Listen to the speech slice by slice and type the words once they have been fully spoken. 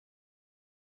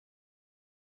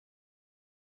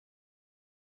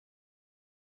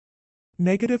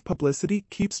Negative publicity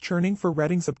keeps churning for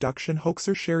Reading's abduction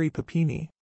hoaxer Sherri Papini.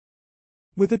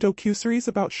 With a docuseries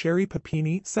about Sherri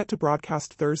Papini set to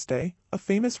broadcast Thursday, a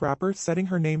famous rapper setting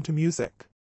her name to music.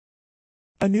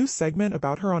 A new segment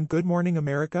about her on Good Morning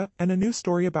America and a new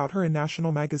story about her in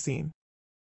National magazine.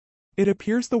 It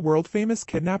appears the world-famous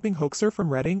kidnapping hoaxer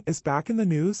from Reading is back in the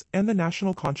news and the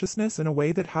national consciousness in a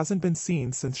way that hasn't been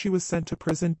seen since she was sent to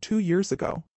prison 2 years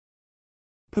ago.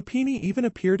 Papini even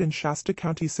appeared in Shasta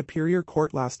County Superior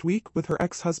Court last week with her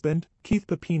ex-husband, Keith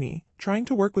Papini, trying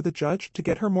to work with a judge to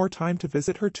get her more time to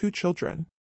visit her 2 children.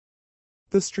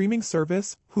 The streaming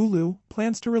service, Hulu,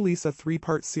 plans to release a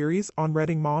 3-part series on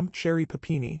Reading mom Sherri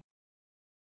Papini,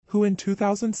 who in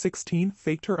 2016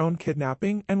 faked her own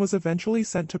kidnapping and was eventually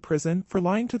sent to prison for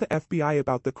lying to the FBI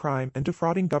about the crime and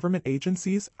defrauding government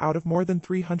agencies out of more than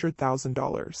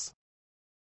 $300,000.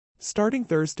 Starting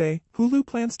Thursday, Hulu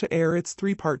plans to air its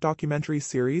 3-part documentary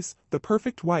series, The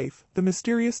Perfect Wife, The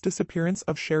Mysterious Disappearance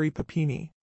of Sherri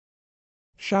Papini.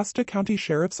 Shasta County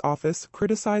Sheriff's Office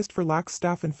criticized for lax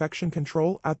staff infection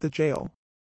control at the jail.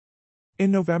 In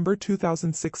November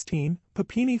 2016,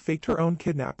 Papini faked her own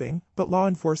kidnapping, but law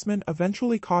enforcement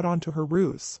eventually caught on to her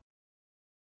ruse.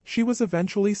 She was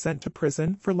eventually sent to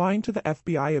prison for lying to the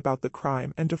FBI about the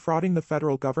crime and defrauding the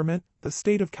federal government, the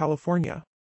state of California,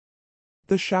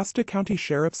 the Shasta County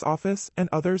Sheriff's Office, and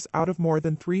others out of more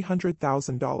than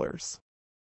 $300,000.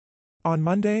 On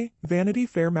Monday, Vanity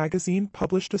Fair magazine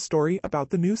published a story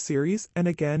about the new series and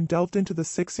again delved into the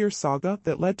 6-year saga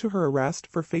that led to her arrest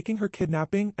for faking her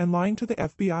kidnapping and lying to the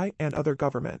FBI and other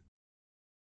government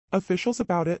officials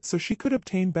about it so she could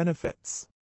obtain benefits.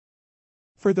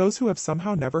 For those who have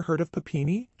somehow never heard of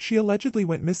Papini, she allegedly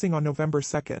went missing on November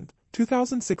 2,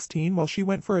 2016 while she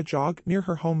went for a jog near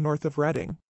her home north of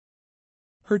Reading.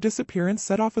 Her disappearance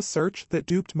set off a search that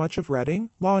duped much of Reading,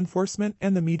 law enforcement,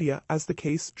 and the media as the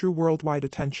case drew worldwide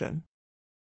attention.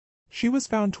 She was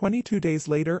found 22 days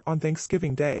later on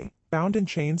Thanksgiving Day, bound in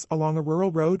chains along a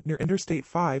rural road near Interstate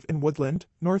 5 in Woodland,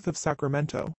 north of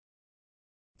Sacramento,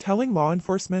 telling law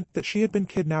enforcement that she had been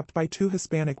kidnapped by 2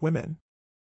 Hispanic women.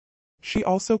 She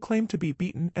also claimed to be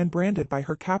beaten and branded by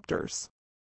her captors.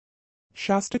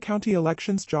 Shasta County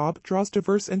Elections job draws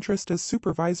diverse interest as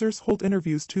supervisors hold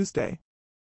interviews Tuesday.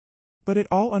 But it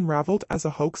all unraveled as a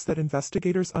hoax that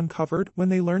investigators uncovered when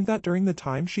they learned that during the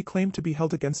time she claimed to be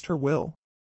held against her will,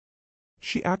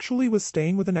 she actually was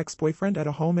staying with an ex-boyfriend at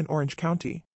a home in Orange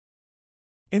County.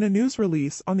 In a news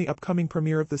release on the upcoming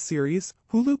premiere of the series,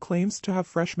 Hulu claims to have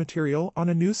fresh material on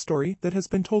a news story that has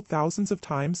been told thousands of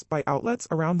times by outlets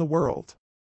around the world.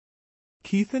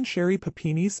 Keith and Sherri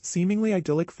Papini's seemingly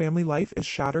idyllic family life is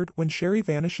shattered when Sherri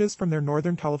vanishes from their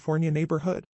Northern California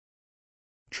neighborhood,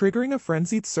 triggering a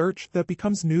frenzied search that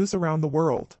becomes news around the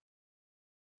world.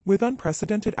 With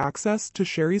unprecedented access to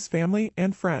Sherri's family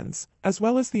and friends, as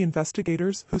well as the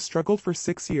investigators who struggled for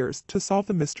 6 years to solve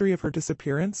the mystery of her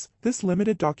disappearance, this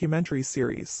limited documentary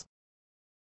series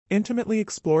intimately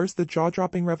explores the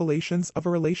jaw-dropping revelations of a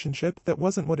relationship that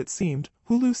wasn't what it seemed,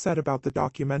 Hulu said about the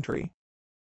documentary.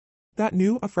 That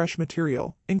new, fresh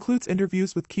material includes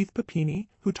interviews with Keith Papini,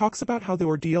 who talks about how the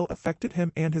ordeal affected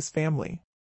him and his family.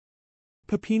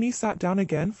 Papini sat down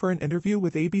again for an interview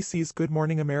with ABC's Good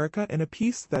Morning America in a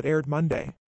piece that aired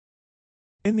Monday.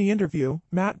 In the interview,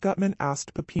 Matt Gutman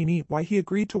asked Papini why he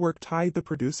agreed to work Tide, the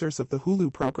producers of the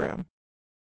Hulu program.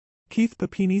 Keith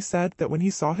Papini said that when he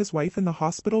saw his wife in the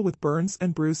hospital with burns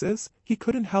and bruises, he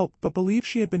couldn't help but believe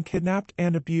she had been kidnapped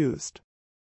and abused.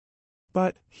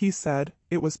 But, he said,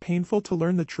 it was painful to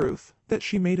learn the truth, that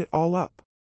she made it all up.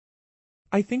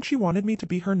 I think she wanted me to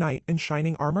be her knight in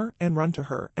shining armor and run to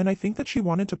her, and I think that she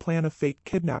wanted to plan a fake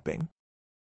kidnapping.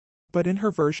 But in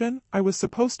her version, I was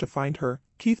supposed to find her,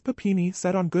 Keith Papini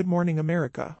said on Good Morning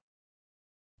America.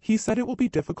 He said it will be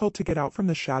difficult to get out from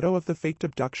the shadow of the faked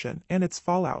abduction and its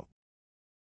fallout.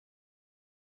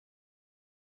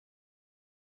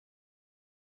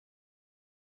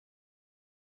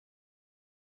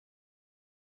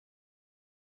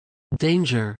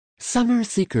 Danger, summer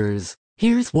seekers.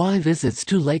 Here's why visits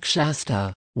to Lake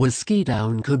Shasta with ski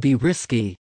down could be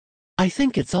risky. I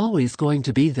think it's always going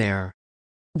to be there.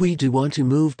 We do want to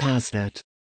move past it.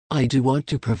 I do want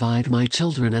to provide my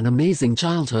children an amazing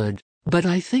childhood, but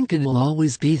I think it'll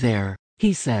always be there,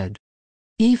 he said.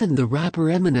 Even the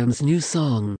rapper Eminem's new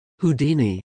song,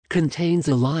 Houdini, contains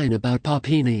a line about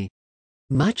Papini.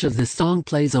 Much of the song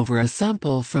plays over a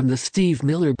sample from the Steve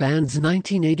Miller Band's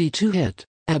 1982 hit,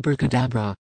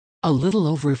 Abracadabra. A little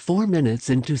over 4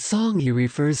 minutes into song he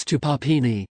refers to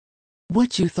Papini.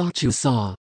 What you thought you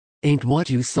saw ain't what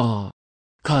you saw.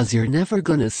 'Cause you're never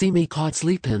gonna see me caught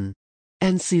sleepin'.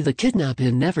 And see, the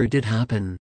kidnapping never did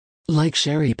happen. Like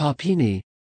Sherri Papini.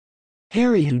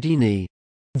 Harry Houdini.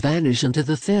 Vanish into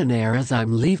the thin air as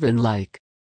I'm leaving like.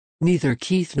 Neither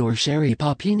Keith nor Sherri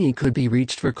Papini could be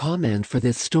reached for comment for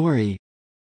this story.